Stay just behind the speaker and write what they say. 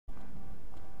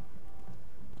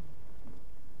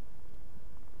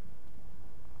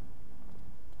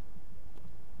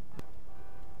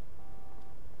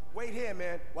wait here,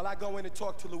 man, while I go in and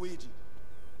talk to Luigi.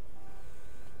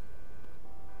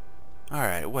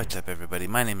 Alright, what's up everybody?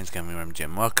 My name is Gummy Worm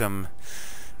Jim. Welcome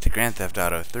to Grand Theft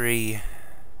Auto 3.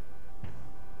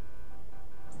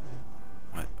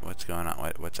 What's going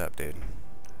on? What's up, dude?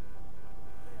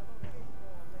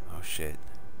 Oh shit.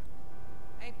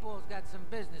 8-Ball's got some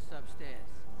business upstairs.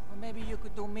 Or maybe you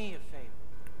could do me a favor.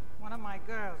 One of my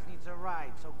girls needs a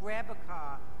ride, so grab a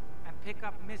car and pick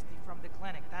up Misty from the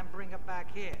clinic, then bring her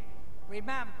back here.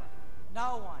 Remember,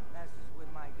 no one messes with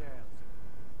my girls.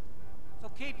 So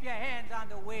keep your hands on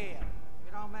the wheel. If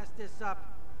you don't mess this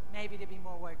up, maybe there'll be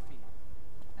more work for you.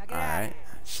 Now get out of Alright,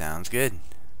 here. sounds good.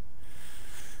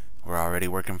 We're already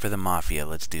working for the Mafia.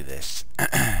 Let's do this.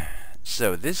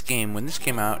 So this game, when this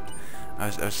came out, I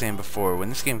was saying before, when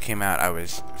this game came out, I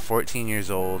was 14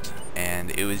 years old,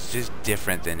 and it was just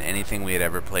different than anything we had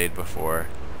ever played before.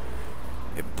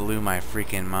 It blew my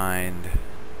freaking mind.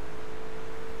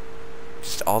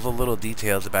 Just all the little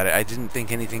details about it. I didn't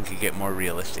think anything could get more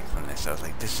realistic than this. I was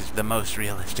like, this is the most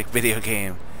realistic video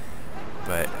game.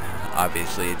 But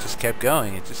obviously it just kept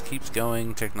going. It just keeps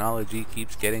going. Technology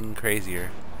keeps getting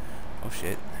crazier. Oh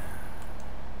shit.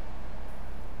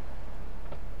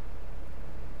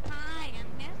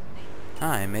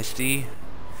 Hi, Misty.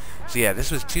 So yeah,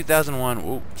 this was 2001.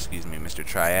 Oh, excuse me, Mr.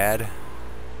 Triad. At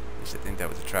least I think that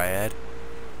was a triad.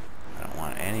 I don't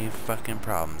want any fucking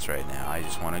problems right now. I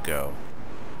just want to go.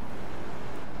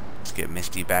 Let's get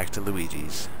Misty back to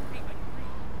Luigi's.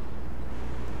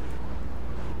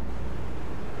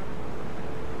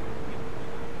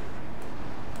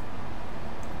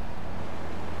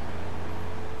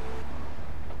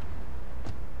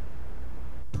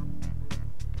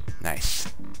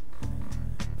 Nice.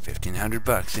 1,500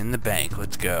 bucks in the bank.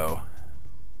 Let's go.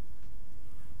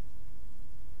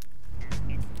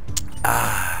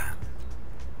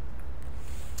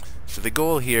 So the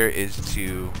goal here is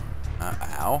to...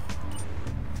 ow.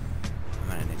 I'm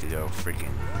gonna need to go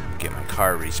freaking get my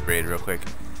car resprayed real quick.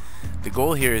 The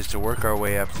goal here is to work our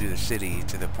way up through the city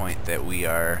to the point that we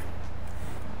are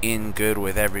in good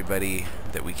with everybody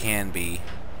that we can be,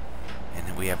 and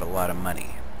that we have a lot of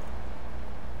money.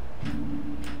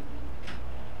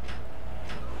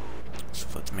 So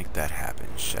let's make that happen,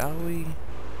 shall we?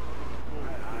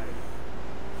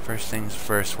 First things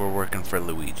first, we're working for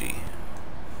Luigi.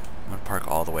 I'm gonna park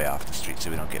all the way off the street so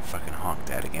we don't get fucking honked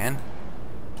at again.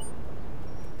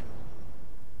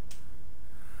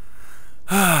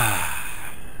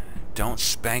 Don't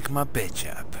spank my bitch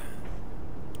up.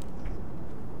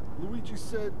 Luigi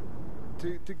said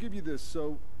to give you this,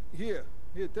 so here,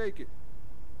 take it.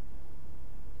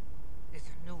 There's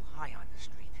a new high on the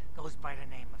street. Goes by the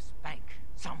name of Spank.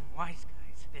 Some wise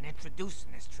guys been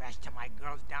introducing this trash to my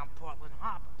girls down Portland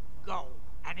Harbor. Go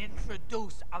and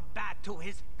introduce a bat to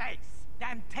his face.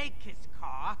 Then take his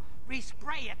car,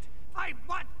 respray it. I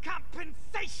want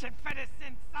compensation for this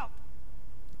insult.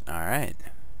 Alright.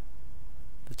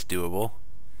 That's doable.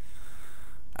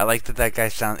 I like that guy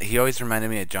he always reminded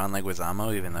me of John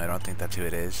Leguizamo, even though I don't think that's who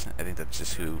it is. I think that's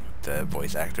just who the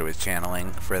voice actor was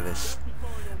channeling for this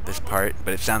part,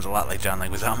 but it sounds a lot like John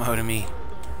Leguizamo to me.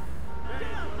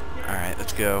 Alright,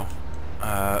 let's go.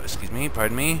 Excuse me,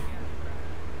 pardon me.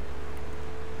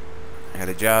 I got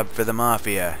a job for the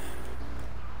Mafia.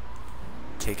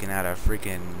 Taking out a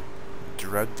freaking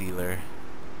drug dealer.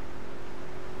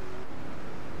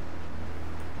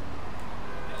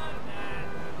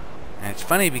 And it's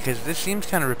funny because this seems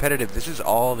kind of repetitive. This is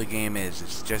all the game is.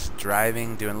 It's just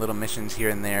driving, doing little missions here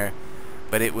and there.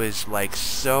 But it was like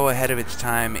so ahead of its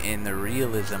time in the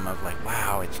realism of like,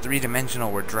 wow, it's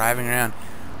three-dimensional, we're driving around.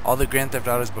 All the Grand Theft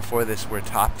Autos before this were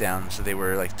top-down, so they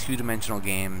were like two-dimensional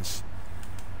games.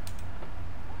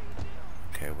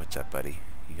 Okay, what's up, buddy?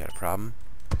 You got a problem?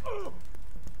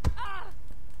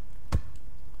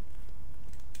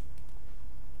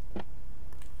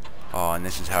 Oh, and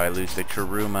this is how I lose the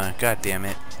Kuruma. God damn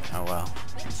it. Oh well.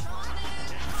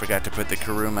 I forgot to put the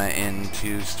Kuruma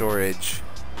into storage.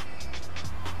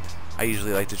 I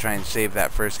usually like to try and save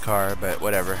that first car, but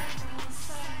whatever.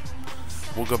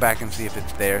 We'll go back and see if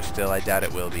it's there still. I doubt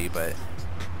it will be, but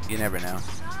you never know.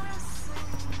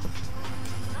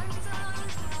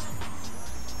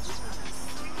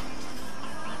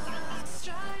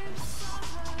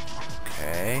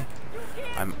 Okay.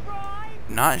 I'm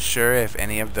not sure if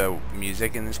any of the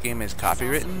music in this game is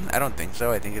copywritten. I don't think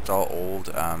so. I think it's all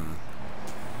old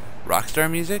Rockstar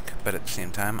music, but at the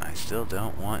same time, I still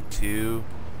don't want to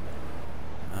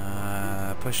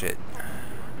push it.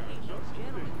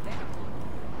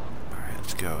 Alright,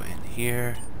 let's go in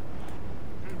here.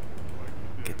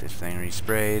 Get this thing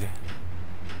resprayed.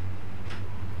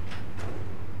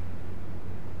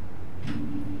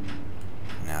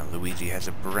 Luigi has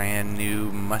a brand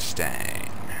new Mustang.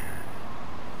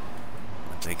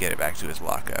 Once I get it back to his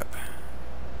lockup.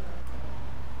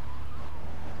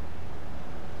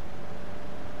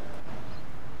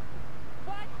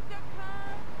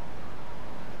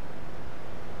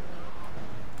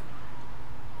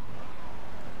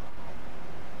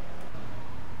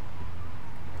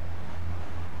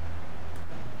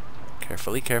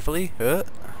 Carefully, carefully.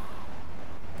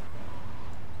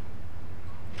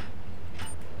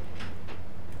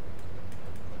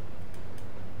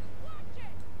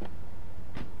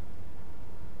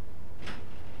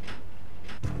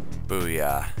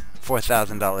 Booyah.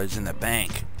 $4,000 in the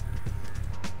bank.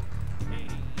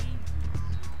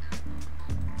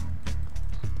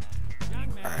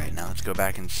 Alright, now let's go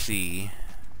back and see.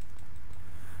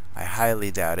 I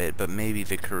highly doubt it, but maybe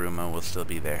the Kuruma will still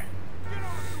be there.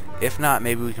 If not,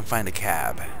 maybe we can find a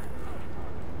cab.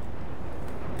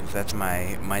 Because that's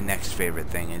my next favorite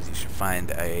thing, is you should find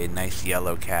a nice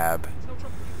yellow cab.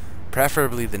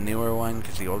 Preferably the newer one,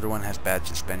 because the older one has bad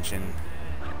suspension.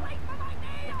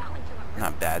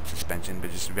 Not bad suspension,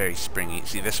 but just very springy.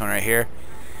 See this one right here?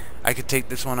 I could take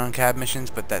this one on cab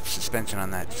missions, but that suspension on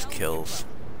that just kills.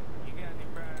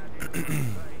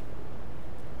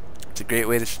 It's a great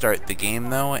way to start the game,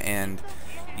 though, and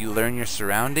you learn your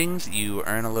surroundings, you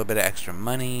earn a little bit of extra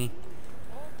money.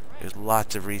 There's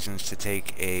lots of reasons to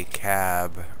take a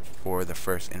cab for the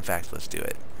first... In fact, let's do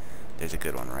it. There's a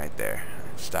good one right there.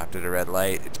 Stopped at a red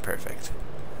light. It's perfect.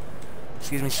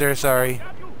 Excuse me, sir. Sorry.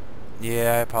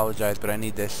 Yeah, I apologize, but I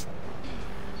need this.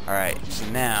 Alright, so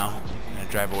now I'm going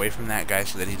to drive away from that guy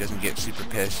so that he doesn't get super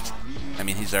pissed. I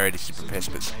mean, he's already super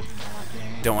pissed, but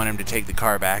don't want him to take the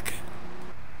car back.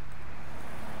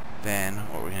 Then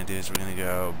what we're going to do is we're going to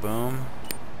go boom.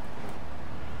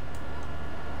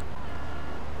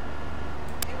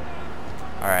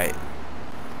 Alright.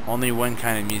 Only one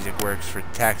kind of music works for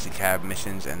taxi cab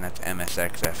missions, and that's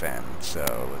MSX FM.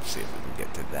 So let's see if we can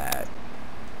get to that.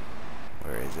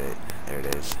 Where is it? There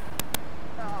it is.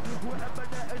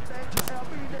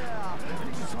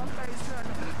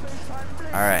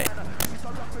 Alright.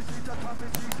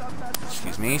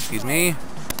 Excuse me, excuse me.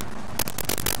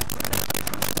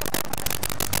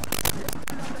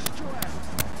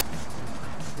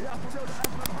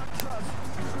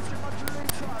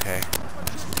 Okay.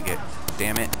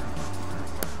 Damn it.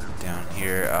 Down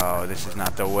here. Oh, this is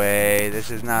not the way. This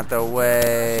is not the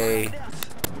way.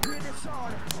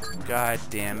 God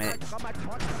damn it.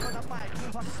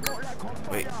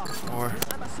 Wait. 4,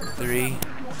 3,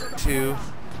 2,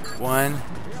 1,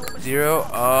 0.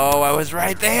 Oh, I was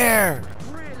right there.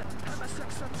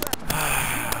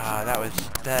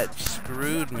 That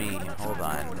screwed me. Hold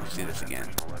on. Let's do this again.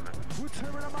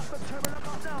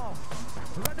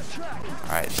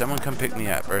 Alright, someone come pick me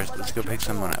up. Or let's go pick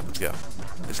someone up. Let's go.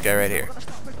 This guy right here.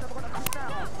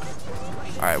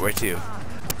 Alright, where to?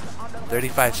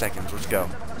 35 seconds. Let's go.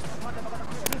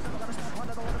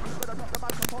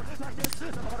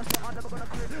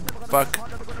 Fuck.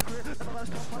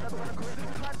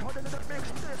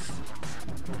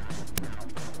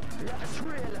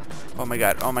 Oh my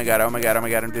god, oh my god, oh my god, oh my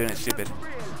god, I'm doing it stupid.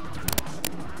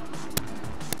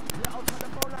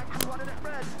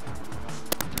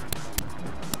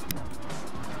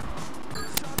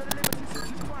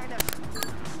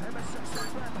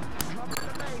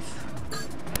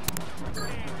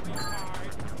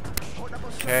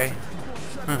 Okay.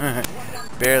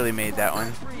 Barely made that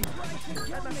one.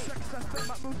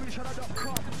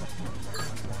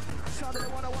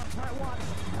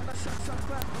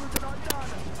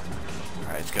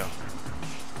 Alright, let's go.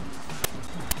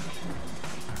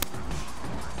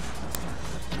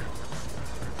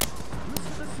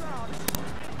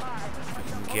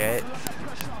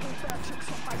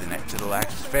 If we can get to the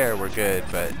Lax's Fair, we're good,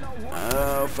 but...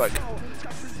 Oh, fuck.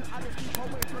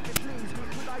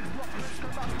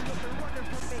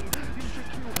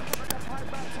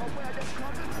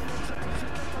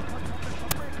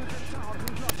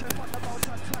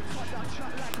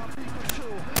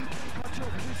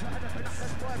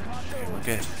 Okay, we're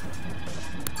good.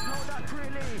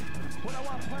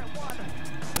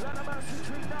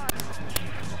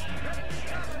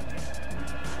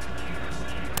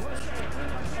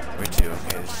 Where to?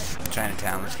 Okay, this is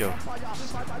Chinatown. Let's go.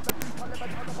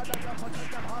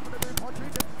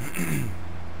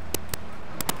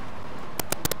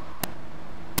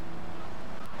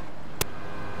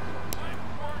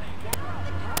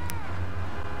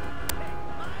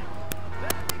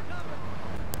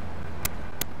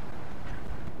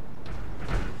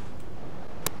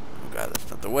 Oh god, that's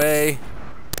not the way.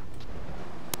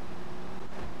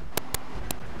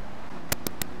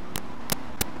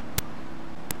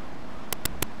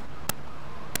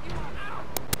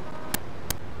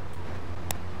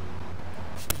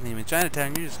 in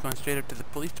Chinatown, you're just going straight up to the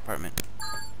police department.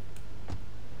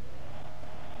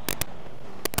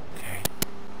 Okay.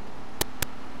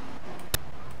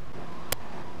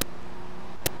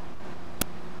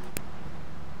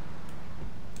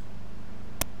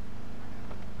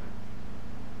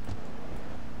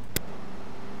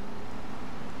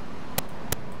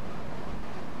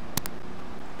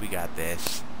 We got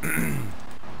this.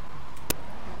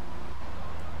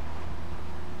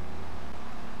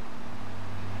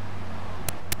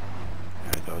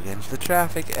 Gotta go against the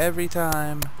traffic every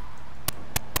time.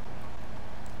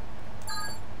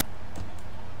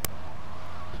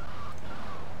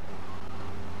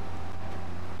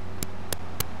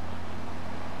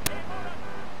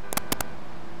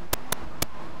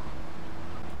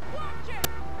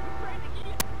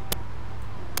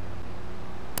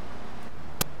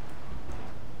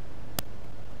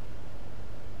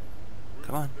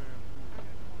 Come on.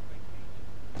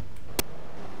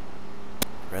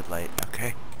 Red light,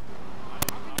 okay.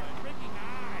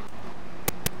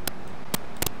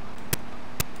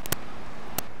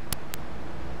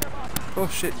 Oh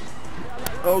shit.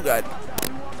 Oh god.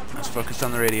 Let's focus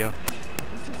on the radio.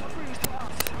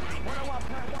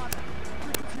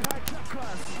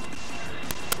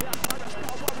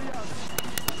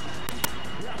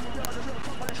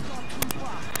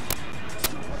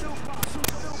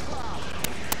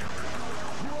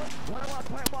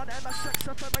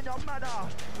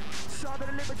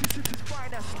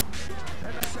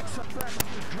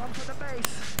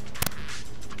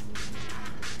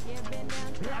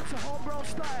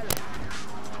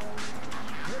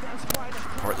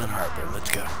 Portland Harbor, let's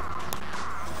go.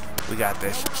 We got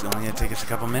this. It's only gonna take us a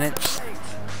couple minutes.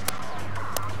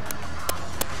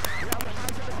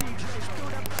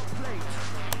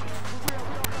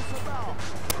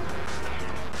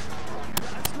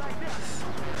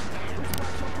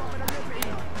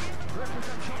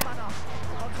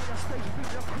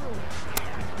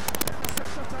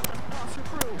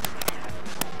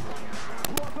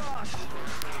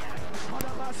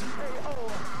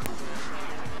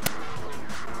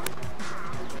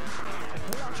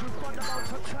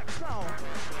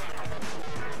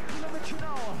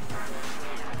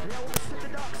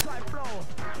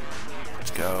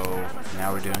 Let's go.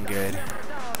 Now we're doing good.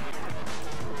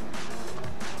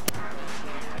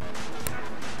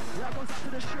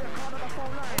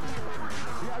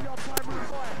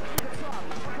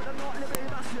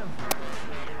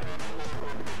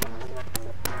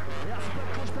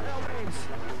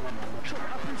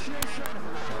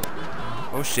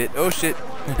 Oh shit, oh shit.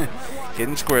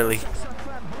 Getting squirrely.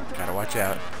 Gotta watch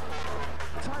out.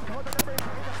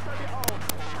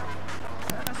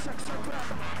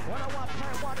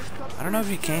 I don't know if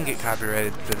you can get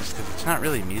copyrighted for this because it's not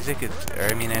really music.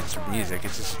 I mean, it's music.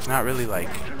 It's just, it's not really like,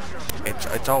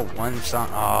 it's all one song.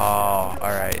 Oh, all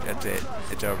right, that's it.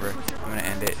 It's over. I'm gonna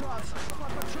end it.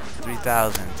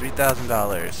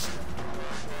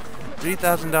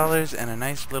 $3,000 and a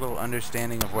nice little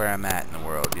understanding of where I'm at in the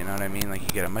world. You know what I mean? Like you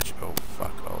get a much. Oh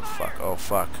fuck! Oh fuck! Oh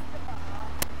fuck!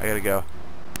 I gotta go.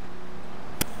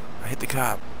 I hit the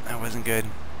cop. That wasn't good.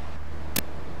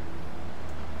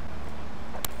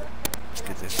 Let's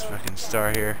get this fucking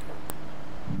star here.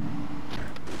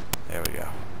 There we go.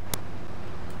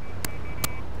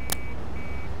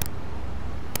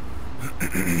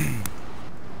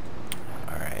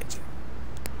 Alright.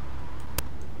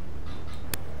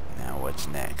 Now what's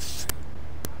next?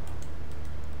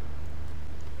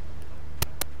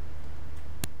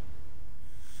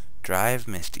 Drive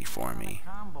Misty for me.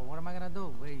 Combo. What am I gonna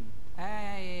do? Wait.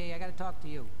 Hey, I gotta talk to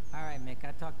you. All right, Mick.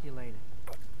 I'll talk to you later.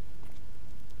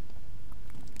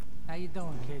 How you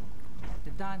doing, kid?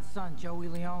 The Don's son, Joey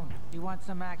Leone. He wants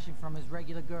some action from his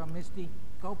regular girl, Misty.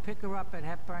 Go pick her up at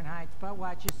Hepburn Heights, but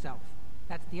watch yourself.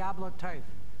 That's Diablo turf.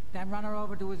 Then run her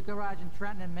over to his garage in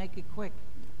Trenton and make it quick.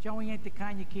 Joey ain't the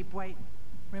kind you keep waiting.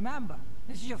 Remember,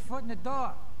 this is your foot in the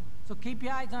door. So keep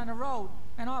your eyes on the road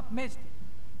and off Misty.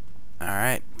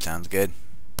 Alright, sounds good.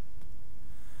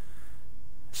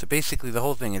 So basically the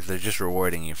whole thing is they're just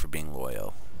rewarding you for being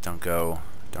loyal. Don't go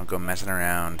messing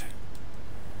around.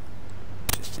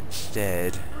 Just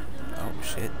instead, oh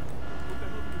shit,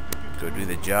 go do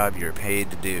the job you're paid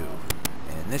to do.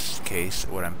 And in this case,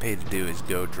 what I'm paid to do is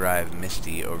go drive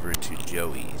Misty over to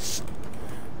Joey's.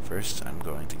 First, I'm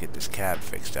going to get this cab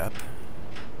fixed up.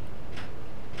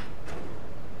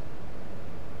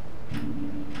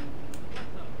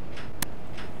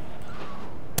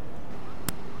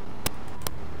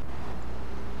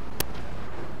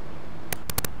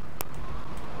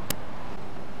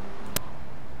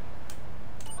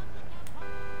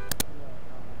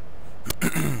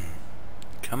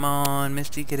 Come on,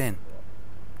 Misty, get in.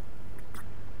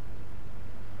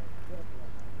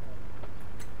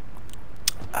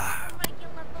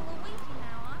 Regular for Luigi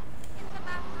now, huh? It's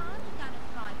about time you got a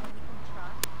guy that we can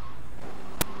trust.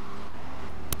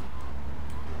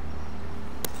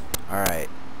 Alright.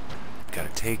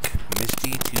 Gotta take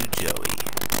Misty to Joey.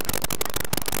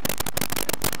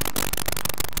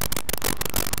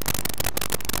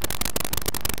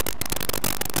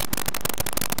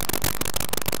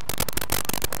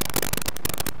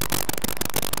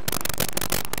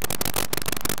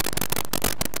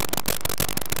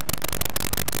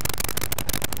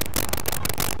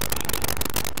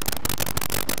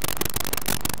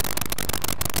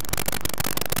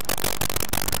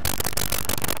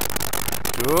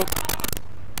 Oop.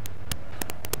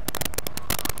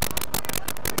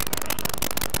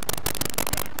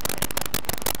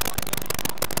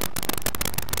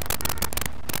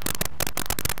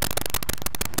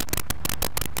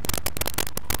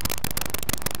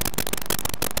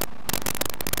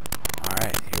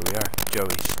 Alright, here we are.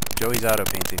 Joey's auto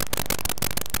painting.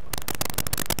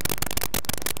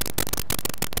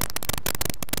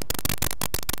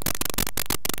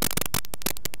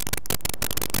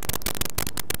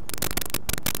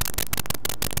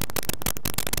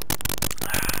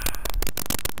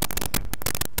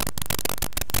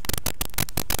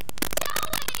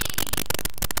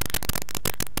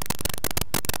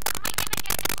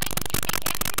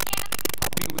 I'll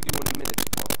be with you in a minute,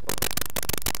 small brother.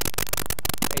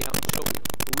 Hey, I'm Joey.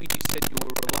 Luigi said you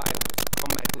were reliable, so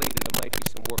come back later. There might be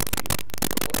some work for you.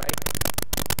 Alright?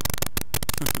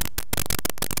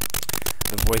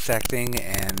 The voice acting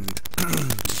and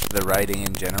just the writing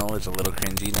in general is a little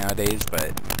cringy nowadays,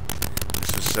 but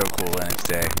this was so cool in its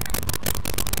day.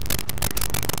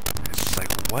 It's just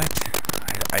like, what?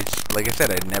 Like I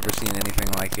said, I'd never seen anything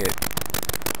like it.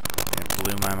 It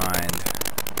blew my mind.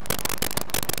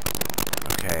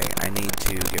 Okay, I need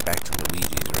to get back to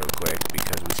Luigi's real quick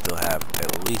because we still have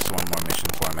at least one more mission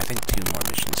for him. I think 2 more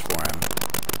missions for him.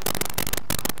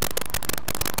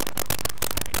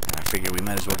 And I figure we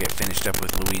might as well get finished up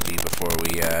with Luigi before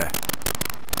we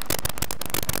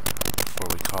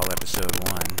call episode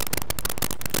 1.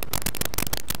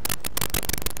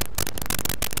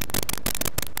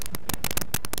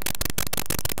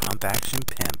 Pump Action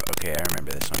Pimp. Okay, I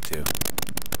remember this one too.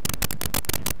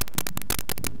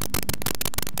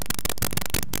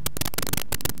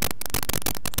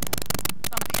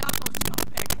 Some Diablo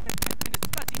scumbag has been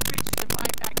discussing bitches in my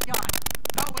backyard.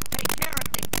 Go and take care of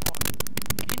things for me.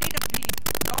 If you need a piece,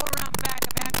 go around back,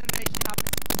 abandon nation up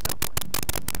in the subway.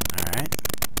 Alright.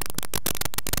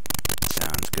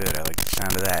 Sounds good. I like the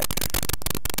sound of that.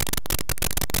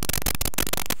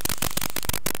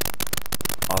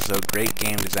 Also, great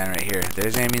game design right here.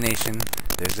 There's ammunition.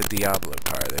 There's a Diablo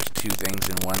car. There's 2 things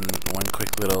in one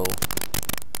quick little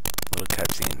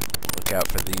cutscene. Look out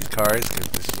for these cars, because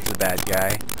this is the bad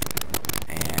guy.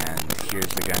 And here's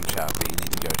the gun shop that you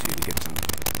need to go to get some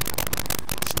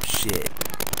shit.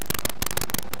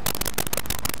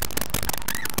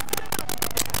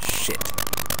 Shit.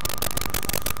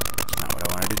 Not what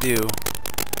I wanted to do.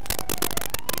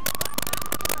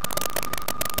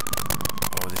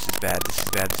 Oh, this is bad, this is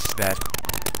bad, this is bad.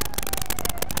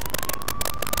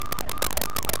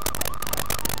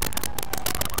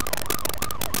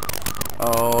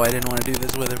 Oh, I didn't want to do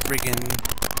this with a freaking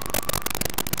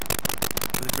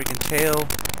tail.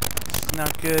 This is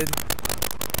not good.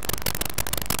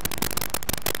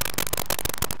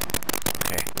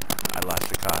 Okay, I lost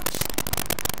the cops.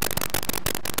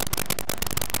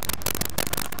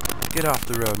 Get off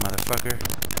the road, motherfucker.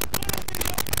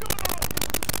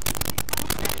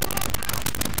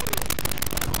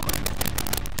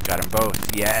 Got them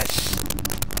both, yes!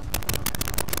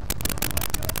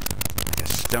 Like a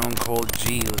stone cold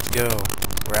G, let's go.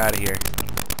 We're out of here.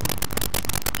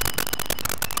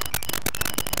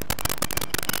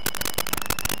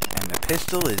 And the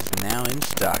pistol is now in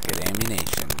stock at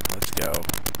ammunition. Let's go.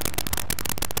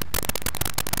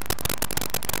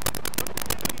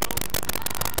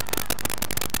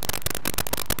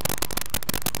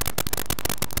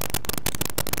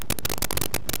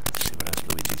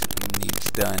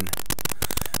 Done.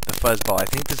 The fuzzball. I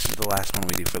think this is the last one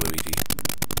we do for Luigi.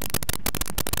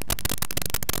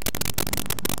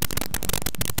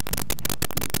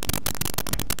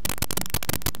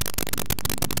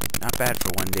 Not bad for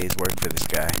one day's work for this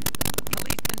guy. The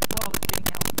least install is being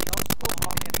held at the old school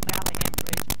home near the Callahan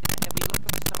Bridge, and they'll be looking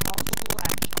for some old school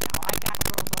action. Now, I got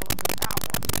girls all over town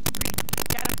walking the street.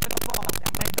 Get them to the balls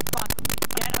and make a fun of me.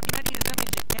 Get as many of them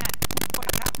as you can before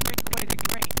the cops drink away the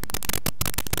green.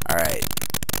 Alright,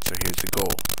 so here's the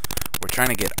goal. We're trying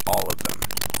to get all of them.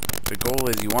 The goal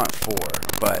is you want 4,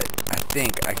 but I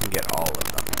think I can get all of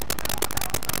them.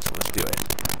 So let's do it.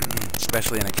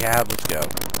 Especially in a cab, let's go.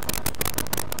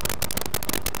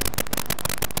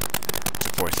 It's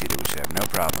a 4-seater, we should have no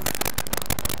problem.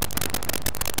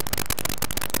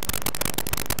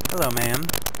 Hello, ma'am.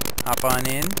 Hop on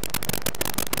in.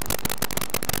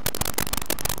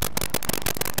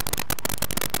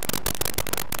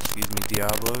 Excuse me,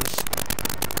 Diablos.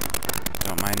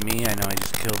 Don't mind me, I know I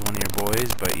just killed one of your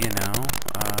boys, but you know,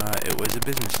 it was a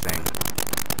business thing.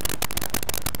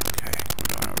 Okay, we're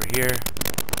going over here.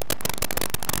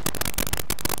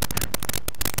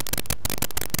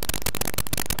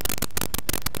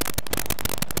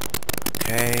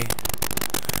 Okay.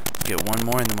 Get one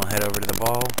more and then we'll head over to the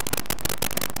ball.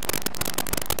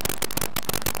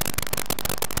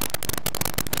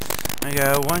 I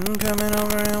got one coming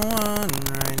over and one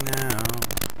right now.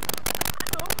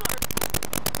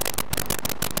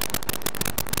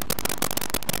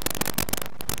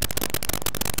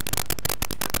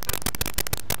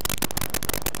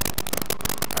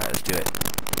 Alright, let's do it.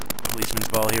 Policeman's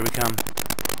ball, here we come.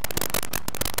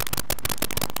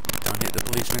 Don't hit the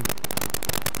policeman.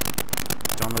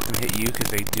 Don't let them hit you because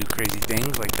they do crazy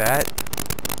things like that.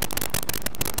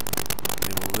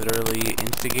 They will literally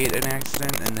instigate an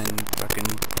accident and then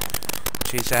fucking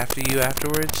chase after you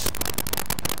afterwards.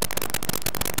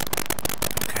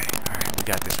 Okay, alright, we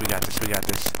got this, we got this, we got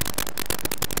this.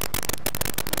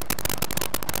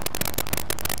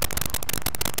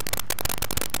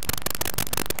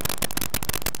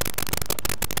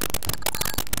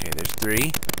 Okay, there's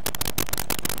 3.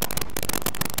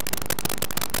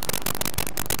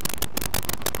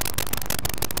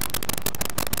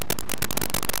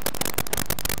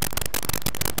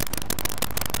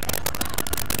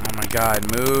 Oh my god,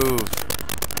 move!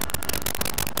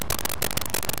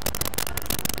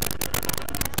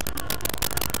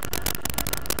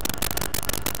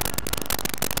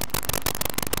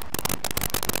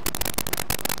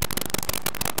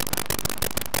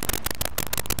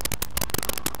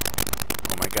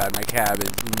 Oh my god, my cab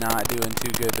is not doing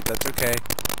too good, but that's okay.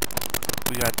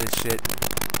 We got this shit.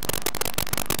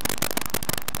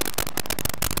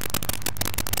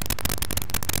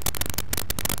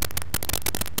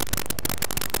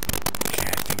 Okay,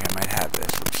 I think I might have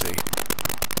this. Let's see.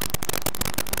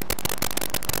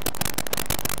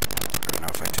 I don't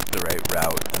know if I took the right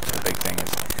route. That's the big thing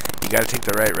is you gotta take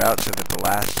the right route so that the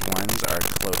last ones are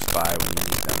close by when you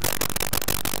need them.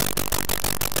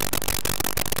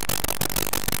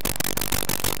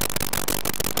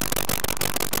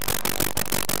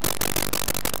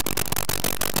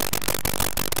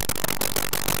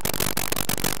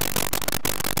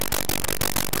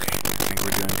 Okay, I think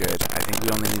we're doing good. I think we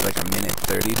only need like a minute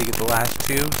 30 to get the last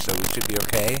 2, so we should be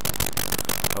okay.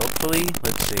 Hopefully,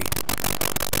 let's see.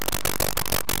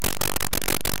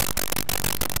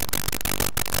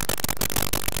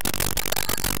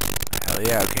 Hell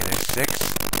yeah, okay, there's 6.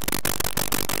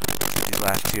 These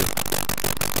last 2.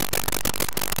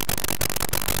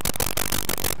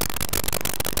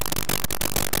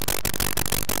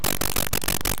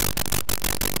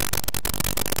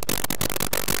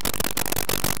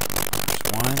 There's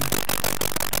 1.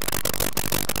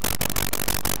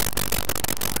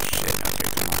 Oh shit, okay,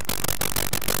 come on.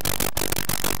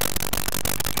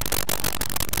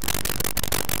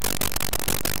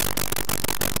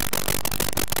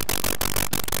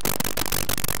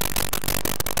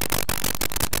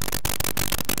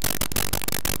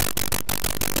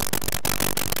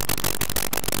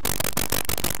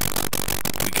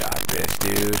 We got this,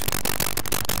 dude.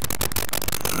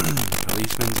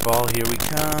 Policeman's ball, here we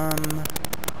come.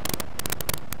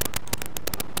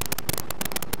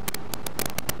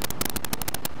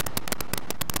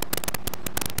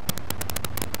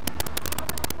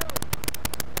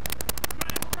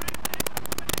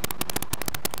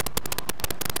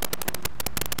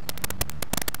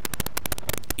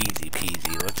 Easy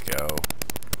peasy, let's go.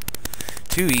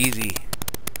 Too easy.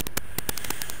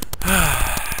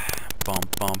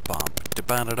 Bump bump bump. Da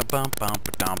ba da da bump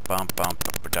bump da bump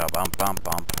bump da bump bump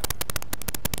bump.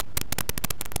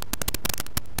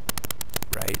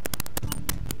 Right?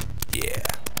 Yeah.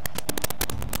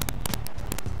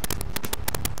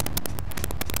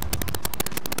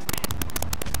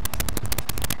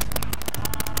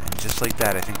 And just like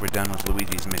that, I think we're done with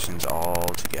Luigi's missions all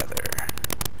together.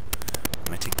 I'm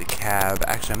gonna take the cab.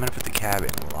 Actually, I'm gonna put the cab in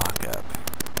lockup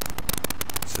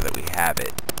so that we have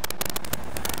it.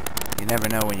 You never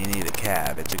know when you need a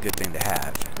cab. It's a good thing to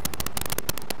have.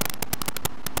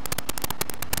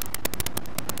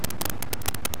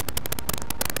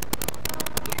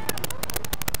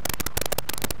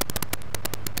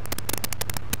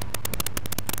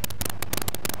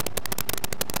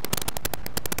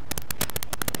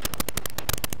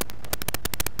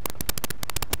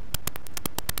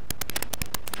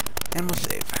 And we'll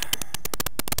save.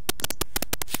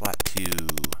 Slot 2.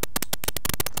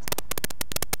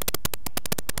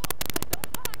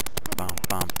 Bum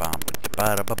bum bum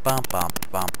ba da ba bum bum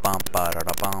bum bum ba da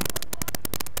da bum.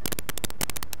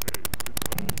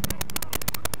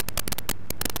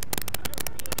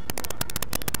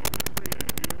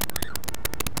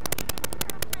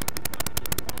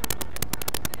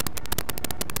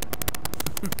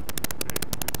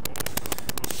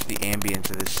 The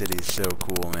ambience of this city is so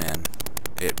cool, man.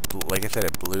 Like I said,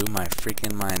 it blew my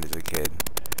freaking mind as a kid.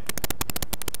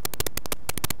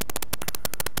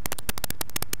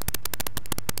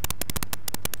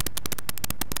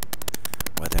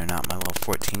 Whether or not my little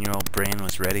 14-year-old brain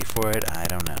was ready for it, I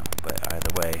don't know. But either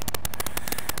way,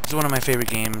 it's one of my favorite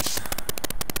games.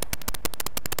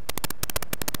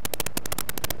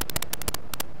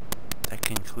 That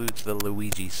concludes the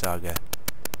Luigi saga.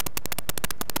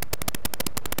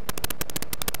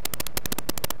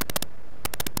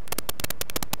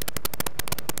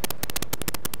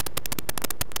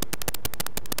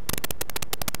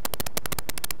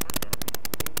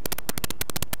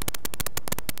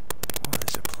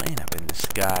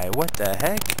 Guy, what the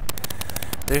heck?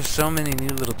 There's so many new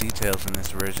little details in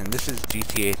this version. This is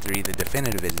GTA 3, the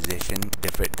definitive edition.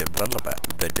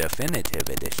 The definitive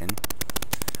edition.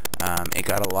 It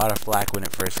got a lot of flack when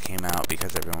it first came out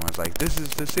because everyone was like, "This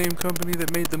is the same company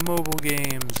that made the mobile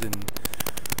games," and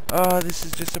 "Oh, this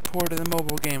is just a port of the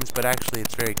mobile games." But actually,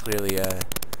 it's very clearly a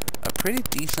pretty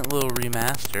decent little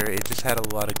remaster. It just had a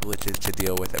lot of glitches to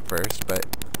deal with at first, but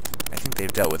I think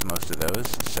they've dealt with most of those.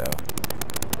 So.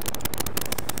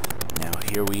 Now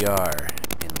here we are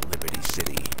in Liberty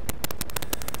City,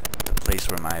 the place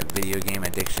where my video game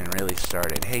addiction really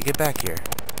started. Hey, get back here.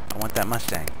 I want that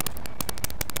Mustang.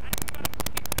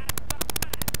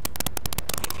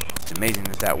 It's amazing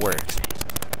that that worked.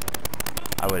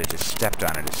 I would have just stepped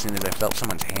on it as soon as I felt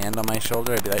someone's hand on my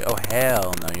shoulder. I'd be like, oh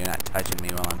hell no, you're not touching me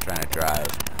while I'm trying to drive.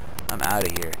 I'm out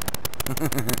of here.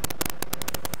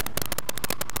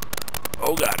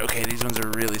 Oh god, okay, these ones are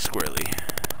really squirrely.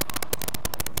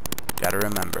 Gotta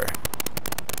remember,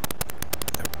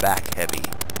 they're back heavy.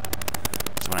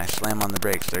 So when I slam on the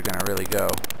brakes, they're gonna really go.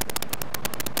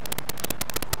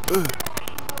 Ugh.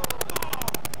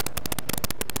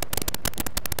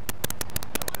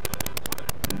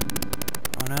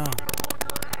 Oh no.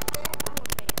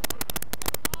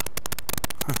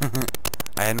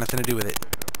 I had nothing to do with it.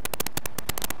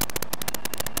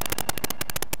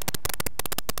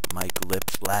 Mike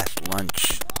Lip's last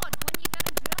lunch.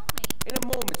 In a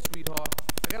moment, sweetheart.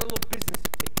 I got a little business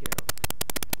to take care of.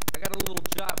 I got a little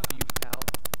job for you, pal.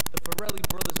 The Farrelly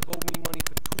brothers have owed me money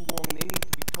for too long, and they need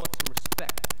to be taught some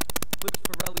respect. Flips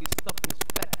Farrelly is stuffing his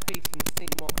fat face in the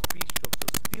St. Mark's Bistro, so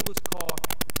steal his car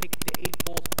and take it to 8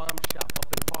 Ball's bomb shop up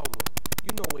in Harwood.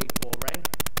 You know 8 Ball, right?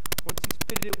 Once he's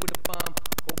fitted it with a bomb,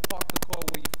 go park the car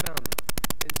where you found it.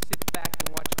 Then sit back and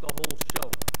watch the whole show.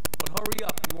 But hurry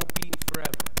up, you won't be eating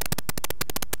forever.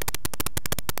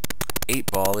 8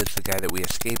 Ball is the guy that we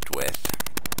escaped with.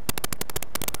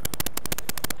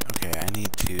 Okay, I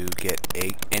need to get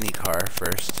any car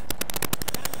first.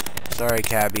 Sorry,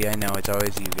 cabbie, I know it's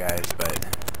always you guys, but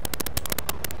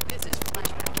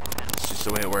it's just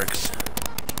the way it works.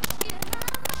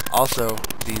 Also,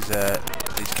 these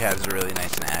cabs are really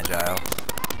nice and agile.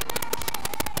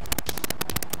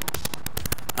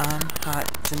 I'm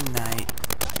hot tonight.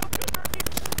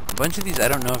 A bunch of these, I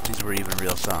don't know if these were even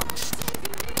real songs.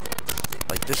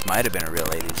 Like, this might have been a real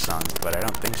 80s song, but I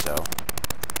don't think so.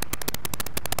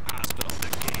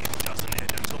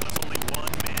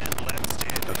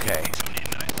 Okay.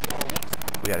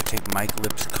 We gotta take Mike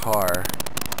Lip's car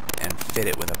and fit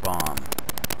it with a bomb.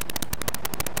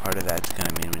 Part of that's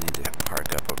gonna mean we need to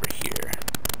park up over here.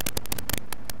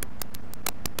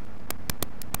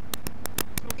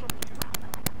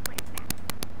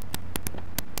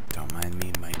 Don't mind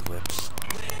me, Mike Lips.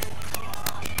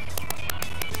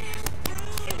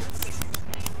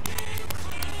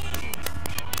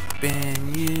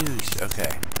 Been used.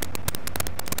 Okay.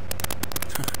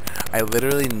 I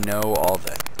literally know all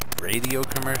the radio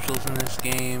commercials in this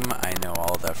game. I know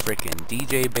all the frickin'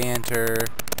 DJ banter.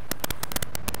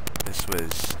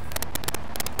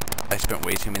 I spent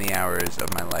way too many hours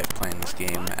of my life playing this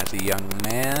game as a young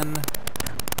man.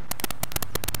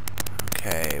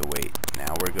 Okay, wait.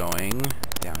 Now we're going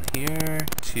down here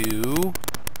to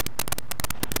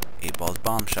 8 Ball's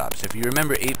bomb shop. So if you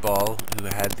remember 8 Ball, who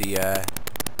had the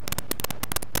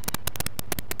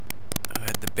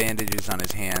bandages on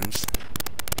his hands,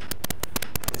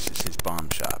 this is his bomb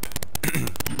shop.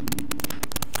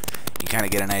 You kind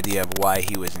of get an idea of why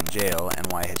he was in jail and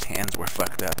why his hands were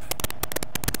fucked up.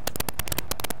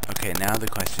 Okay, now the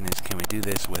question is, can we do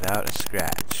this without a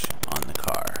scratch on the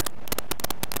car?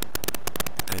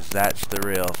 Because that's the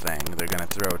real thing. They're going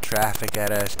to throw traffic at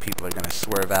us. People are going to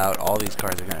swerve out. All these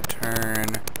cars are going to turn.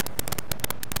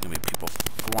 There's going to be people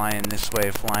flying this way,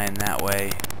 flying that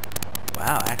way.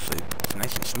 Wow, actually, it's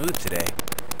nice and smooth today.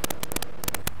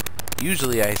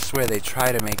 Usually, I swear they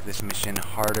try to make this mission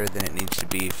harder than it needs to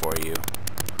be for you.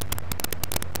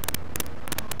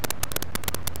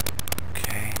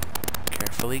 Okay.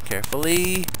 Carefully,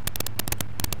 carefully.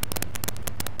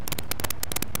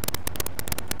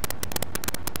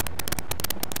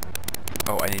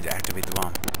 Oh, I need to activate the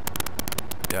bomb.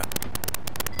 Yeah.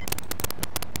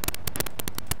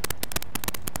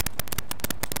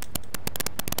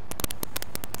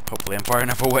 Hopefully I'm far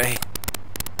enough away.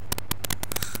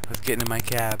 Let's get into my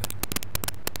cab.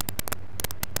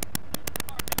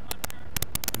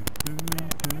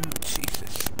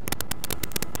 Jesus.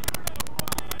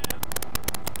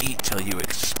 Eat till you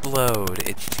explode.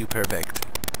 It's too perfect.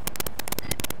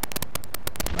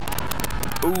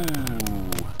 Ooh.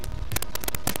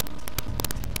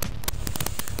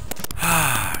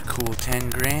 Cool, 10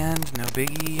 grand, no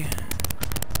biggie.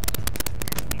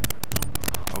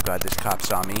 Oh god, this cop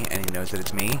saw me, and he knows that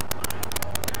it's me.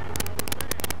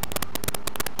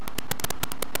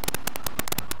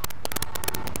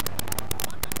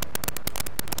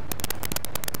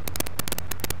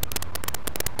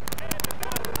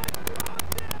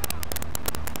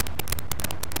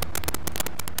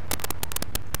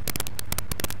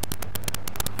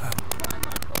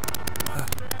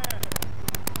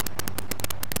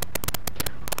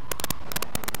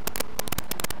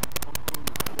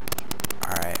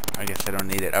 I guess I don't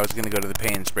need it. I was gonna go to the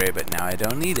paint spray, but now I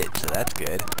don't need it, so that's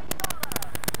good.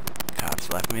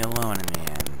 Cops left me alone in the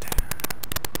end.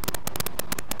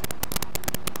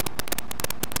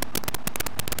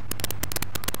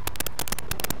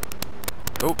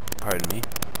 Oh, pardon me.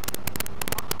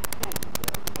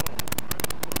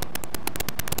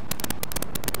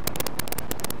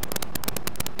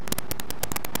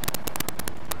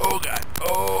 Oh god,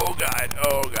 oh god,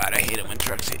 oh god, I hate it when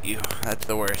trucks hit you. That's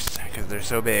the worst, because they're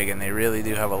so big and they really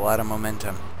do have a lot of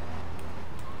momentum.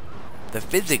 The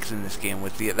physics in this game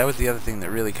was that was the other thing that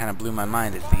really kind of blew my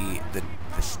mind, is the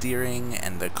steering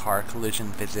and the car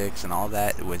collision physics and all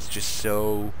that. It was just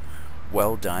so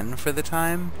well done for the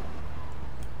time.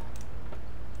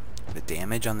 The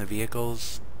damage on the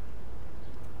vehicles.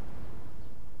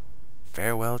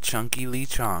 Farewell, Chunky Lee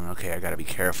Chong. Okay, I gotta be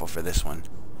careful for this one.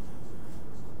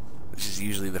 This is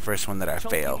usually the first one that I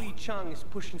fail. Chunky Lee Chong is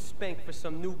pushing Spank for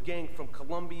some new gang from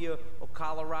Colombia or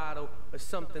Colorado or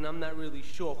something. I'm not really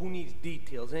sure. Who needs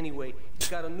details? Anyway, he's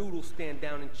got a noodle stand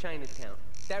down in Chinatown.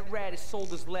 That rat has sold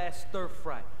his last stir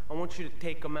fry. I want you to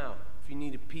take him out. If you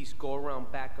need a piece, go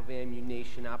around back of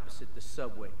Ammunition opposite the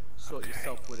subway. Sort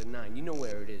yourself with a 9. You know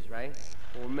where it is, right?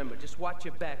 Well, remember, just watch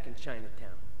your back in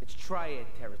Chinatown. It's triad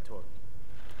territory.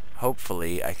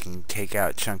 Hopefully, I can take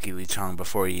out Chunky Lee Chong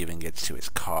before he even gets to his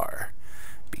car,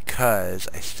 because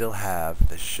I still have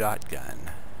the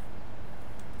shotgun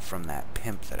from that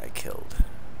pimp that I killed.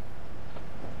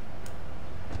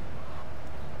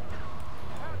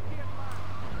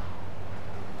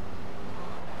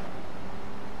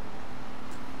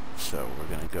 So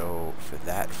we're gonna go for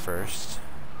that first.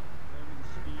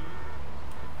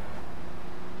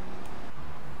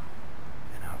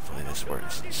 And hopefully this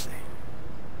works. Let's see.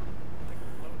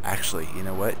 Actually, you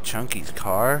know what? Chunky's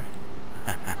car?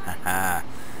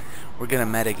 We're gonna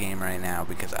metagame right now,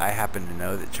 because I happen to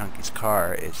know that Chunky's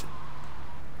car is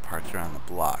parked around the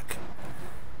block.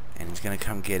 And he's gonna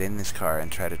come get in this car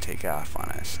and try to take off on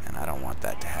us. And I don't want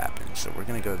that to happen. So we're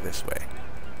gonna go this way.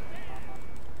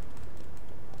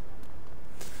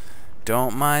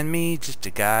 Don't mind me, just a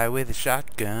guy with a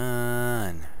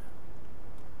shotgun.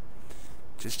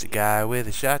 Just a guy with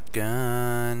a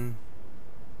shotgun.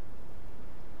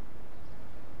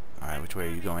 Alright, which way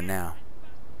are you going now?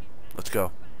 Let's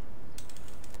go.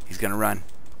 He's gonna run.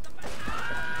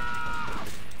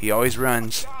 He always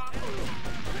runs.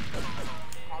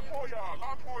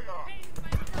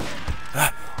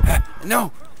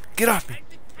 No! Get off me!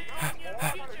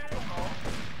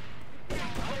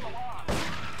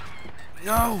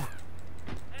 No!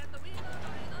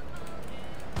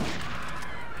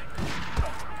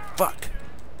 Fuck!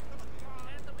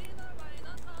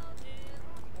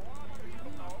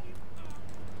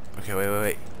 Okay,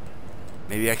 wait.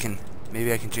 Maybe I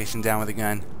can chase him down with a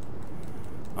gun.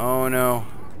 Oh no.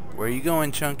 Where are you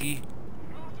going, Chunky?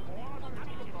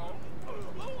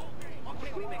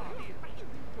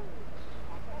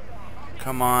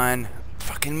 Come on.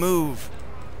 Fucking move.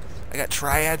 I got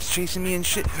triads chasing me and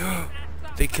shit.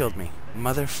 They killed me.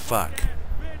 Motherfuck.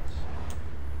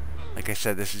 Like I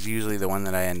said, this is usually the one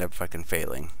that I end up fucking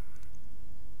failing.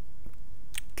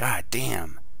 God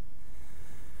damn.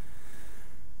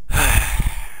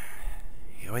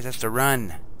 He always has to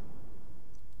run.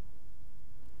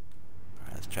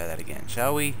 Alright, let's try that again,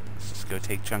 shall we? Let's just go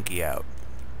take Chunky out.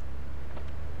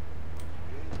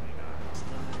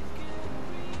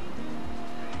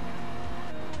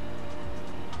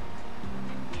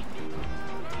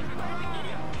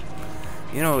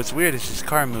 You know what's weird is his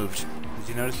car moved. Did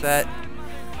you notice that?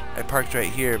 I parked right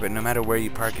here, but no matter where you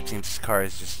park, it seems his car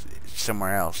is just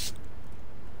somewhere else.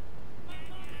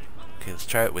 Okay, let's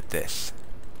try it with this.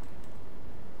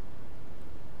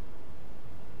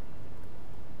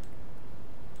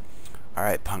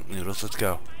 Alright, punk noodles, let's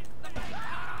go.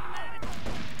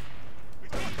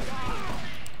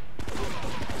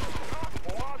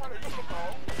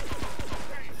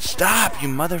 Stop, you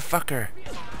motherfucker!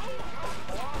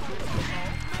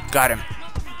 Got him.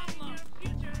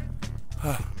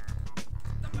 Oh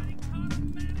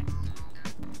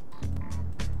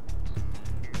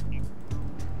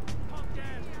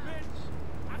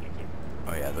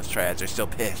yeah, those triads are still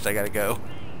pissed. I gotta go.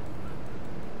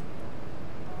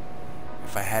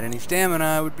 If I had any stamina,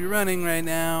 I would be running right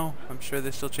now. I'm sure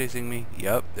they're still chasing me.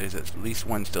 Yup, there's at least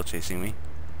one still chasing me.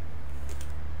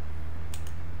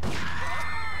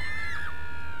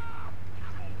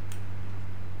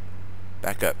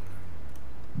 Back up.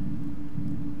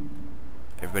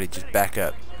 Everybody just back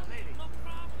up.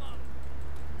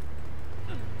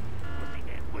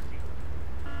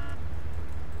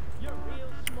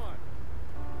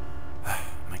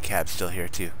 My cab's still here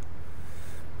too.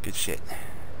 Good shit.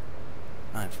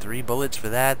 I have 3 bullets for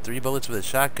that, 3 bullets with a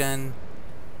shotgun.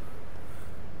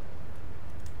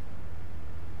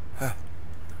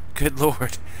 Good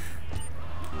lord.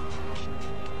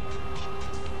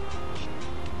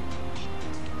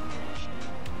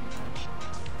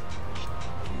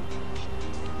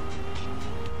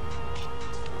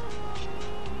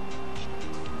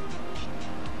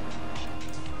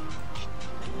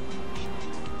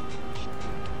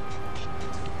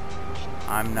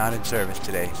 I'm not in service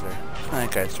today, sir.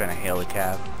 That guy's trying to hail a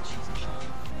cab.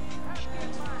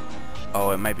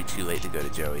 Oh, it might be too late to go to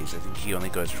Joey's. I think he only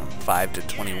goes from 5 to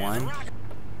 21. Let's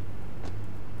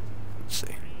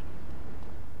see.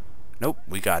 Nope,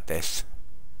 we got this.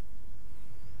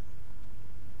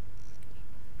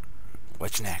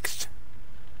 What's next?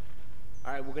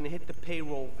 Alright, we're gonna hit the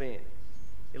payroll van.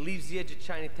 It leaves the edge of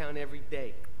Chinatown every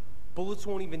day. Bullets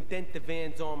won't even dent the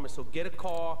van's armor, so get a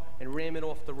car and ram it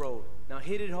off the road. Now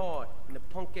hit it hard, and the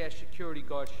punk-ass security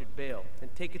guard should bail. Then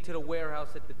take it to the warehouse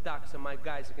at the docks, and my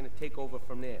guys are gonna take over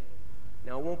from there.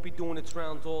 Now it won't be doing its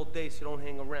rounds all day, so don't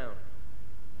hang around.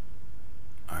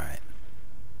 Alright.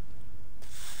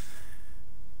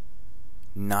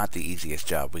 Not the easiest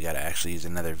job. We gotta actually use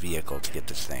another vehicle to get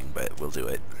this thing, but we'll do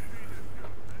it.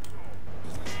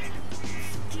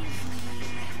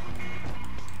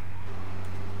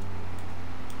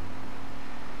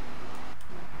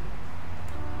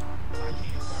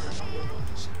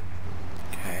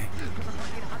 Okay.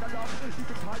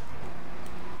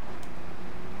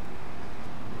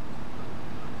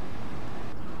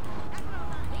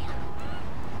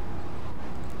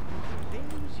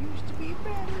 Things used to be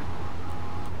better.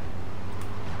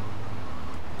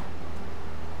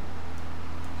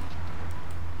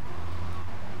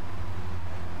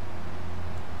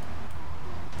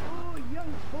 Oh,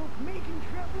 young folk making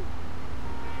trouble.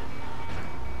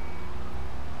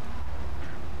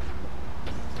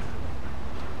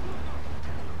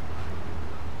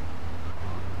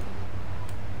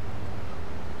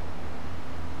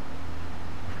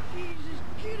 Jesus,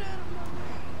 get out of my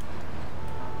way.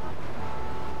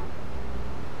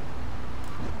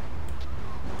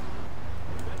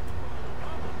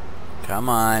 Come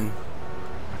on.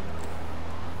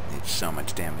 Needs so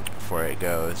much damage before it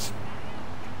goes.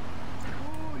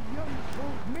 Oh, young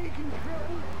folk making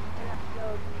trouble.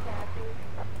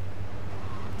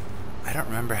 I don't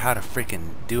remember how to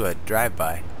freaking do a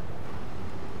drive-by.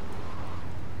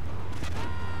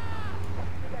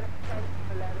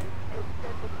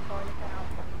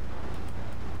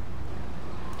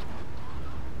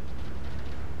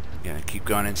 You're gonna keep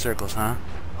going in circles, huh?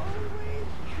 Always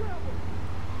trouble.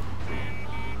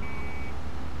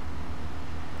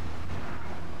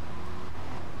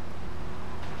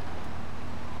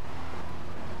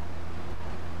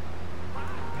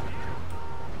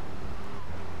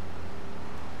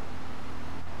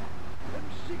 I'm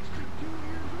 62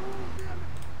 years old, damn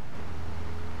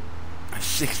it.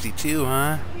 62,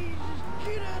 huh? Jesus,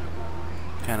 get out of my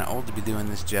way. Kinda old to be doing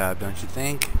this job, don't you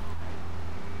think?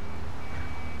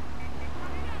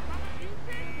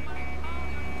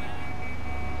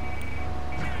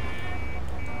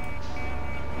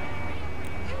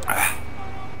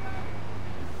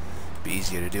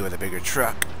 easier to do with a bigger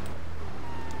truck.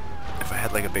 If I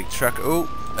had like a big truck... Oh,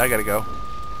 I gotta go.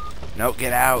 No,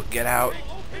 get out, get out.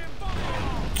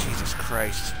 Jesus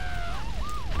Christ.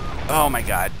 Oh my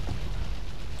God.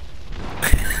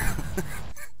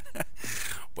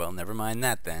 Well, never mind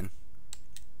that then.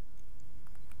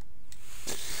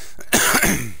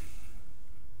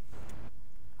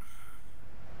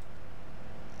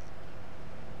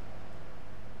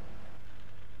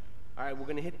 Alright, we're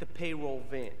gonna hit the payroll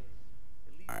van.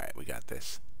 Alright, we got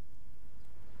this.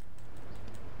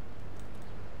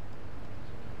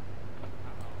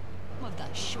 Love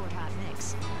that short hot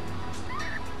mix.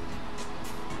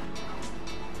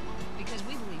 Because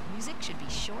we believe music should be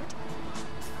short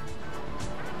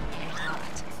and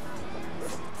hot.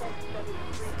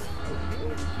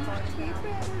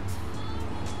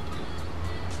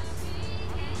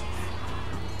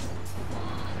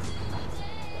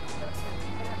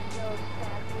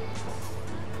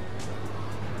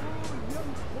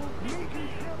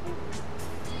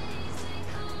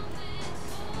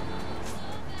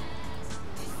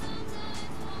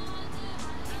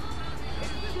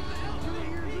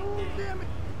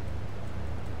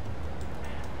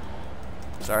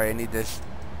 Sorry, I need this.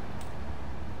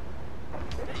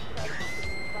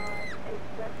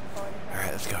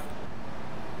 Alright, let's go.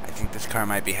 I think this car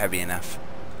might be heavy enough.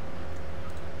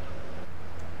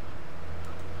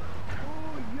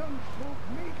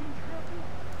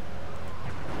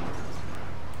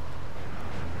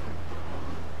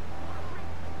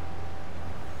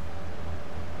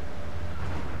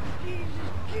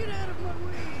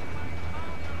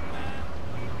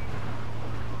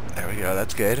 There we go,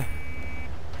 that's good.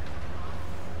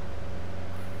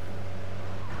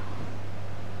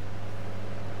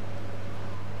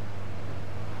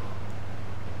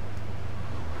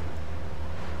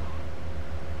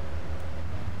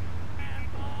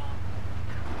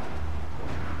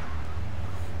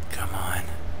 Come on,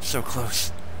 so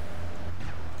close.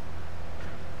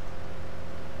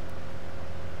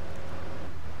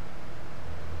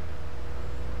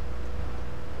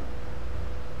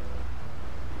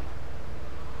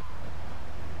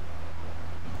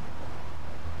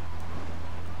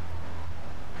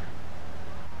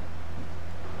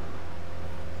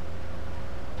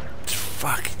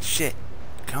 Fucking shit.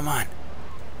 Come on.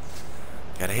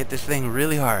 Gotta hit this thing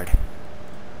really hard.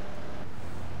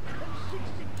 I'm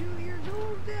 62 years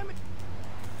old, damn it.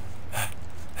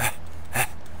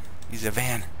 Use a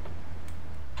van.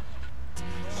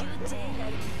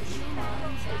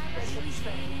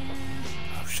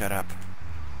 Oh, shut up.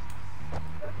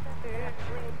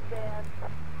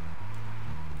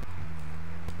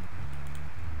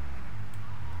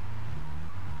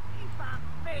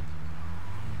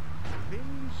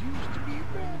 Things used to be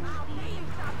better.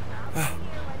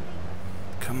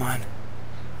 Come on.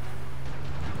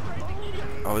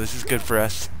 Oh, this is good for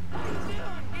us. I'm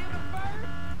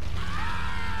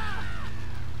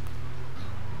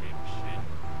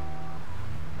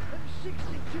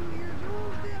 62 years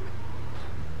old, damn it.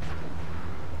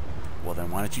 Well, then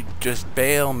why don't you just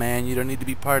bail, man? You don't need to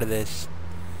be part of this.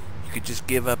 You could just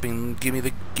give up and give me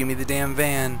the damn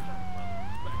van.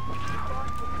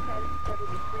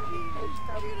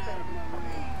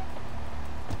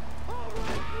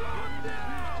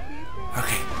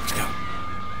 Okay, let's go.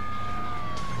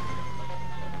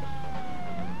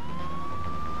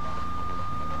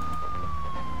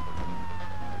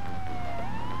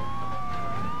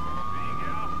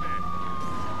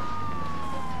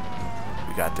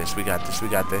 We got this, we got this, we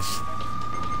got this.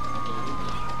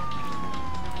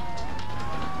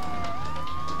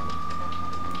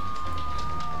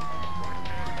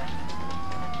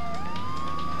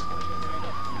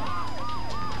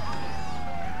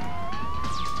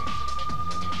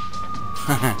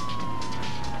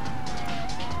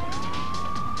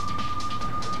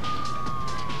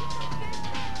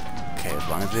 Okay, as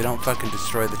long as they don't fucking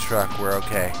destroy the truck, we're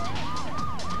okay.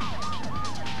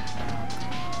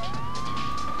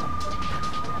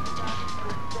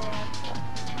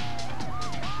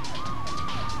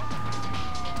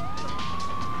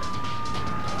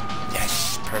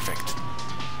 Yes, perfect.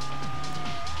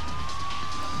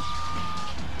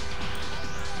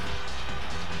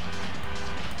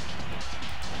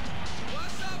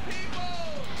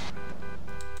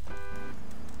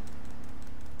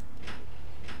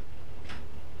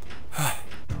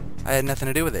 I had nothing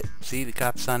to do with it. See, the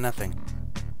cops saw nothing.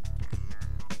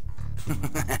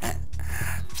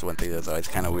 It's one thing that's always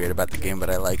kind of weird about the game, but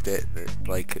I liked it.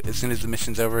 Like, as soon as the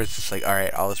mission's over, it's just like,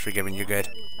 alright, all is forgiven, you're good.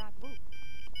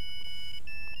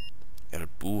 El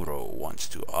Burro wants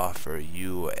to offer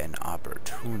you an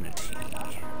opportunity.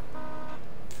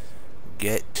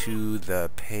 get to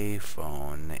the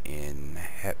payphone in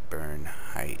Hepburn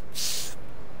Heights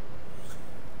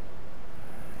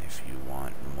if you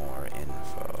want more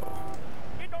info.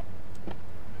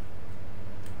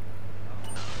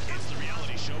 It's the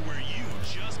reality show where you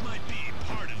just might be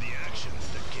part of the action.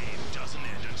 The game doesn't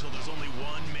end until there's only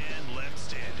one man left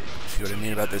standing. See what I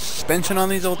mean about the suspension on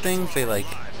these old things? They like,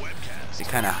 they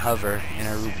kind of hover in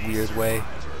a weird way.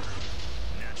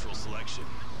 Natural selection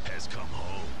has come home.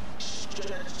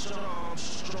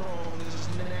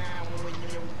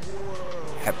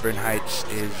 Hepburn Heights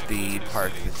is the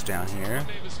park that's down here.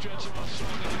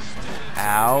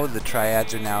 Ow, the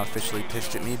triads are now officially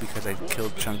pissed at me because I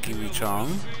killed Chunky Wee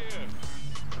Chong.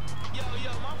 Yo,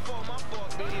 my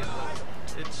fault, baby.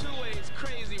 The two-way is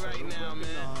crazy right now,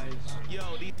 man.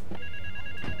 Yo,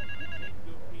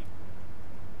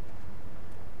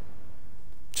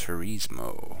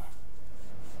 Turismo.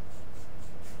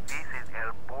 This is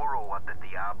El Burro at the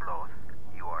Diablos.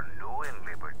 You are new in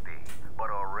Liberty, but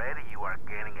already you are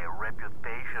gaining a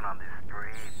reputation on the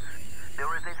streets.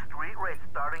 There is a street race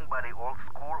starting by the old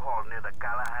school hall near the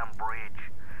Callahan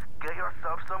Bridge. Get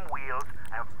yourself some wheels,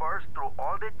 and first through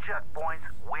all the checkpoints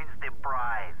wins the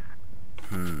prize.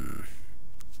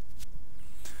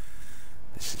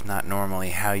 This is not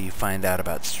normally how you find out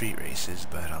about street races,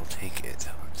 but I'll take it.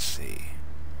 Let's see.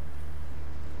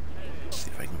 Let's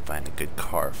see if I can find a good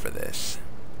car for this.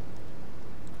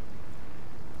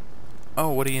 Oh,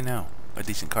 what do you know? A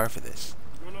decent car for this.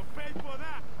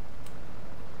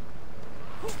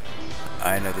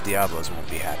 I know the Diablos won't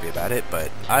be happy about it, but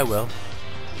I will.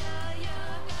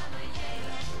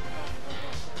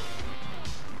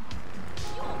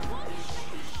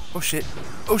 Oh shit.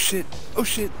 Oh shit. Oh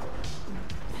shit.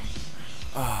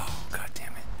 Oh, god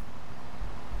damn it.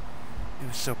 It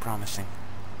was so promising.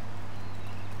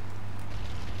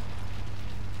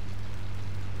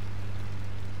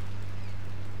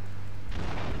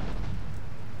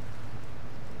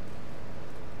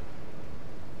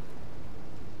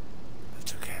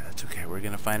 That's okay, that's okay. We're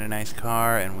gonna find a nice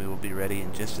car and we will be ready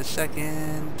in just a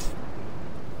second.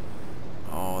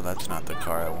 Oh, that's not the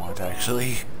car I want,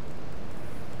 actually.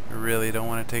 I really don't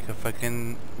want to take a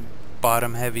fucking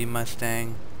bottom-heavy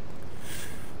Mustang.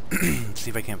 See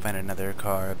if I can't find another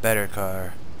car, a better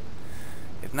car.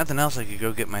 If nothing else, I could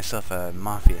go get myself a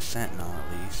Mafia Sentinel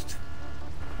at least.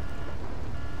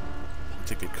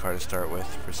 It's a good car to start with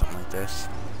for something like this.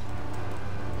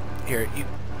 Here,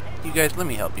 you guys, let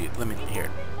me help you. Here,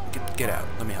 get out.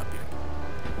 Let me help you.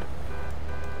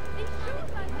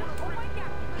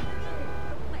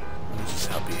 Let me just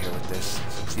help you here with this,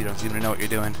 since you don't seem to know what you're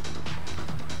doing.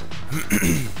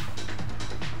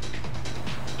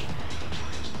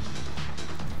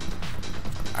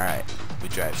 Alright, we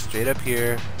drive straight up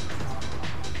here.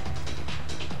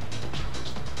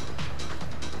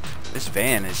 This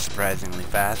van is surprisingly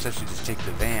fast. I should just take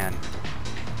the van.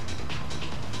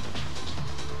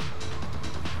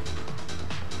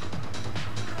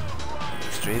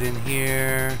 Straight in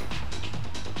here.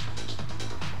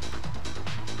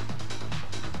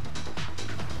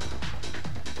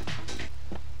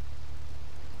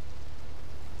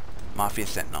 Mafia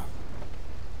Sentinel.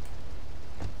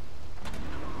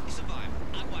 You survive.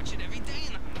 I watch it every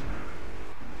day.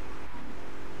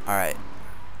 Alright.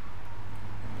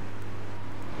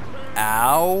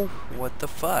 Ow! What the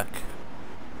fuck?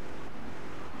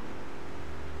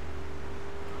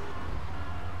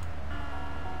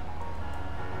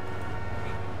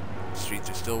 Streets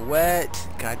are still wet.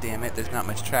 God damn it, there's not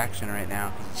much traction right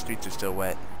now because the streets are still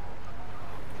wet.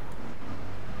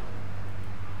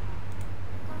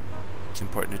 It's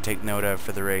important to take note of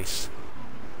for the race.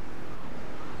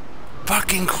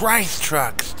 Fucking Christ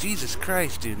trucks! Jesus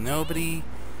Christ, dude. Nobody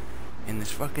in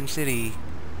this fucking city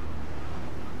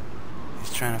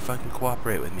is trying to fucking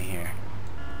cooperate with me here.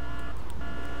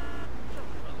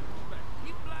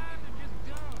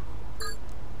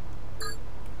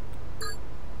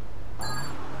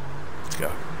 Let's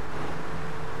go.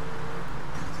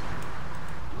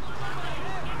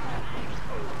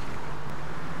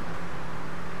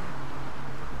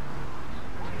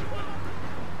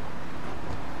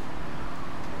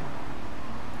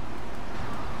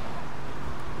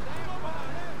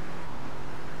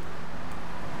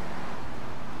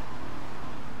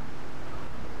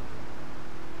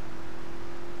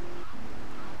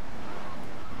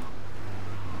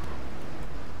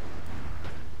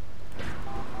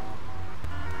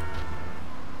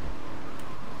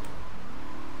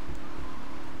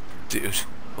 Dude,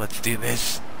 let's do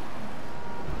this.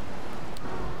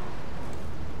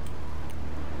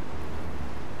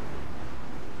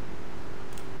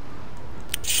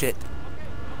 Shit.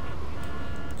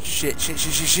 Shit, shit,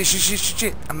 shit, shit, shit, shit, shit, shit,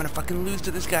 shit. I'm gonna fucking lose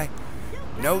to this guy.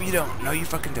 No, you don't. No, you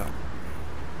fucking don't.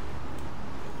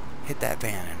 Hit that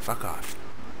van and fuck off.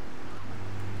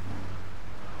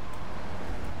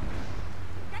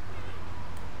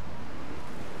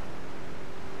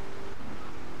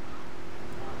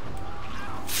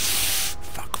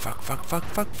 Fuck, fuck, fuck, fuck,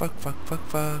 fuck, fuck, fuck, fuck,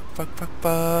 fuck, fuck, fuck,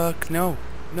 fuck. No.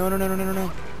 No, no, no, no, no, no,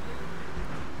 no.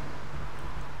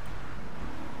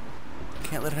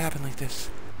 Can't let it happen like this.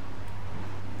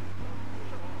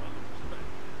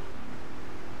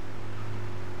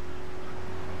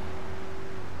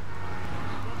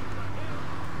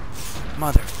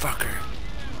 Motherfucker.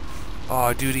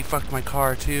 Oh, dude, he fucked my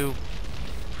car, too.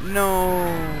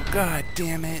 No. God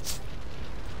damn it.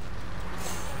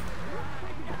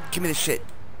 Give me the shit.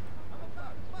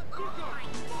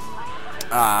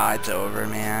 Ah, it's over,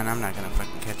 man. I'm not gonna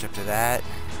fucking catch up to that.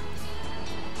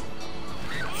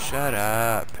 Shut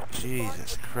up.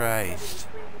 Jesus Christ.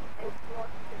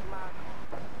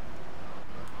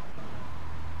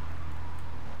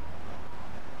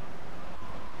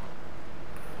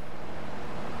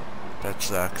 That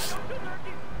sucks.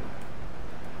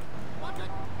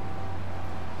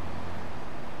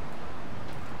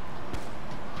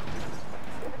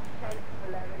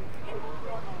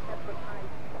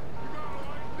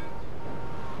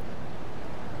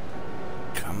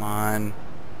 Come on.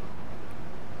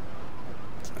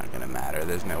 It's not gonna matter.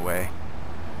 There's no way.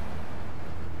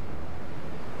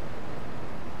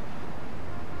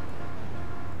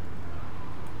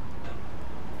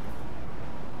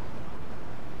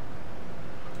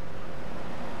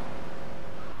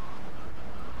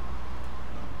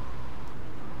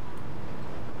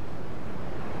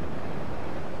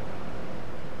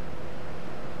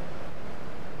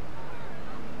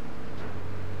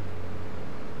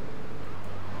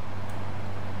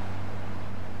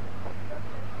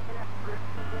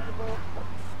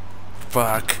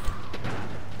 Fuck.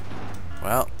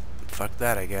 Well, fuck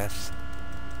that, I guess.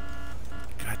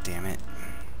 God damn it.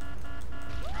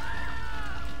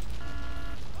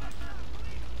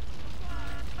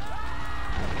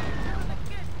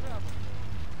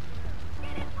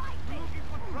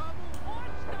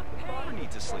 You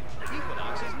need to sleep.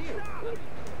 Equinox is new.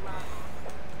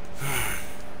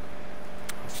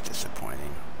 It's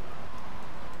disappointing.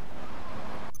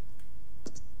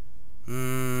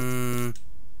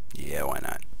 Yeah, why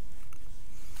not?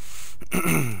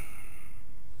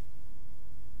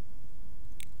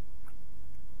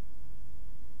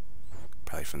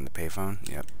 Probably from the payphone.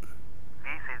 Yep.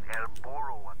 This is El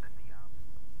Burro at the Diablo.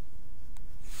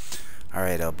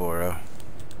 Alright, El Burro.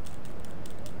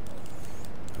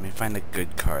 Let me find a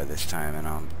good car this time and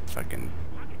I'll fucking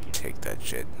take that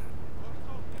shit.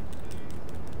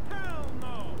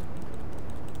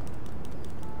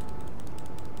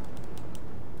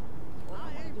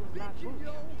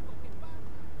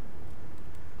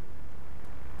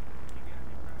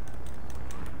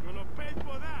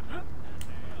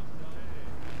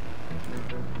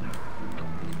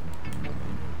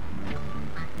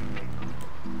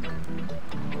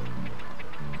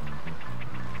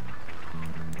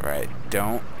 Right,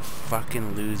 don't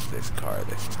fucking lose this car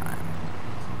this time.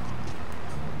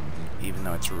 Even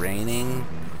though it's raining,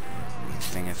 this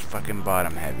thing is fucking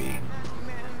bottom heavy.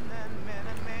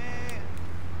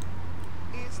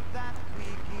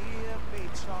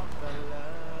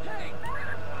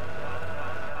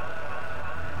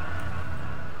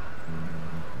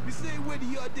 You say whether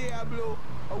you're Diablo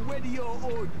or whether you're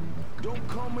old, don't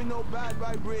come with no bad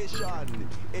vibration.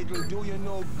 It'll do you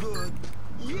no good.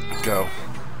 Yeah. Go.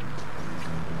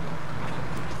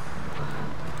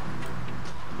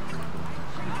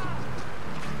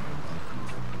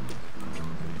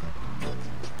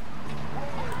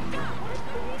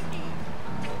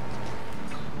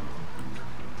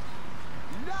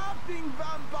 Laughing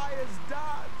vampires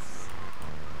dance.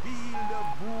 Feel the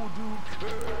voodoo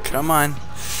curse. Come on.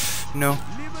 No.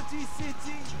 Liberty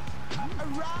City,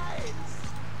 arise.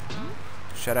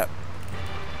 Shut up.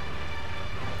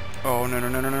 Oh, no, no,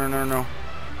 no, no, no, no, no.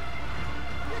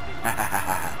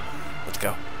 Let's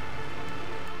go.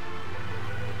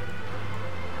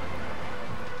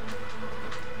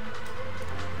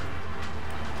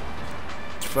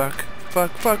 Fuck.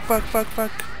 Fuck, fuck, fuck, fuck,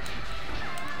 fuck.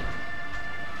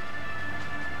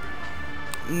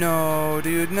 No,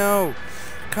 dude, no.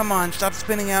 Come on, stop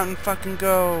spinning out and fucking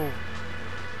go.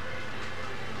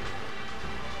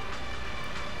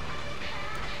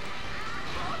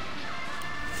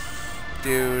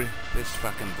 Dude, this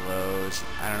fucking blows.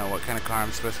 I don't know what kind of car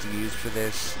I'm supposed to use for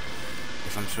this.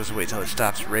 If I'm supposed to wait till it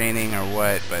stops raining or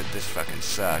what, but this fucking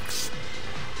sucks.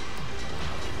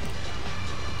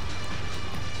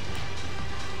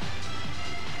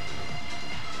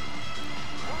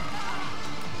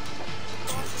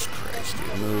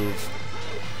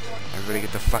 Everybody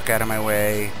get the fuck out of my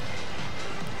way.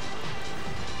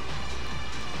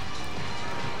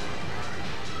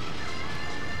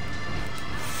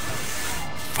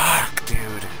 Fuck, dude.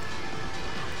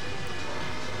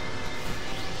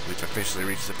 We've officially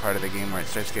reached the part of the game where it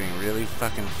starts getting really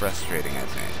fucking frustrating, I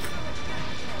think.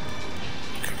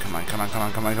 Okay, come on, come on, come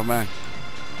on, come on, come on.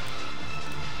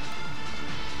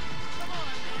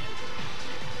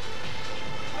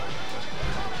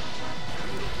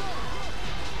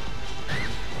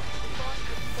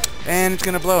 And it's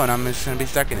gonna blow and I'm just gonna be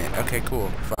stuck in it. Okay, cool.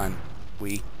 Fun.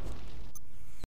 We